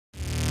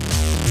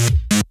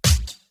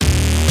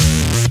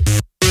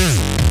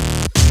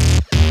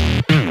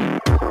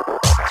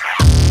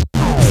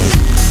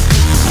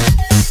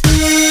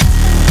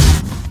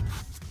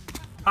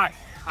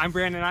I'm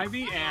Brandon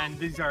Ivey, and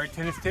these are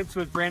Tennis Tips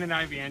with Brandon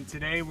Ivey, and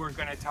today we're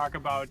going to talk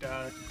about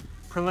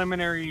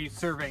preliminary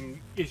serving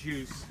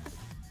issues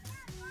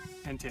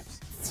and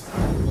tips.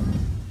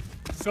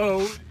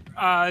 So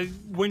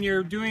when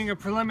you're doing a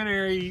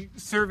preliminary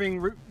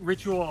serving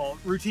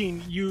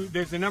routine,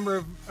 there's a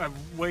number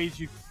of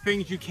ways,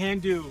 things you can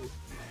do.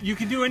 You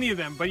can do any of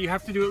them, but you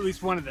have to do at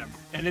least one of them.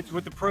 And it's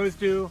what the pros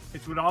do,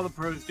 it's what all the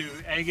pros do,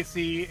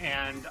 Agassi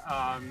and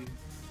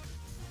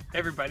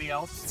everybody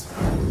else.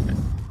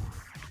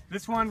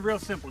 This one, real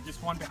simple,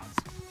 just one bounce.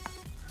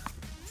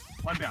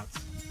 One bounce.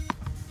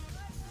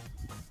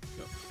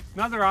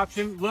 Another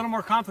option, a little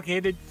more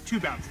complicated, 2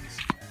 bounces.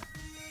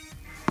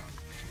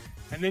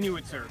 And then you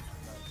would serve.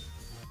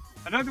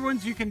 Another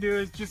ones you can do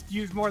is just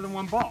use more than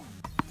one ball.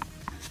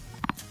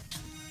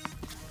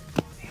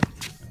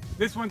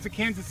 This one's a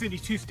Kansas City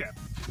 2-step.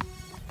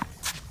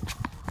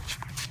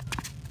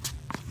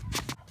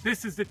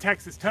 This is the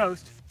Texas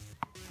Toast.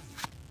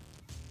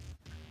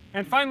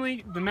 And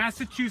finally, the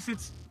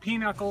Massachusetts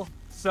Pinochle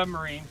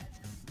Submarine.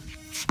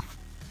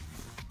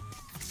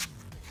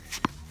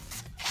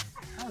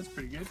 That was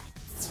pretty good.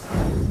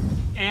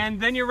 And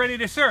then you're ready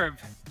to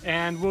serve.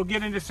 And we'll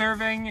get into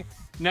serving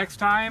next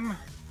time,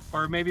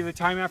 or maybe the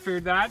time after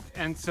that.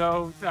 And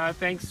so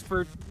thanks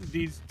for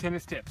these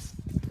tennis tips.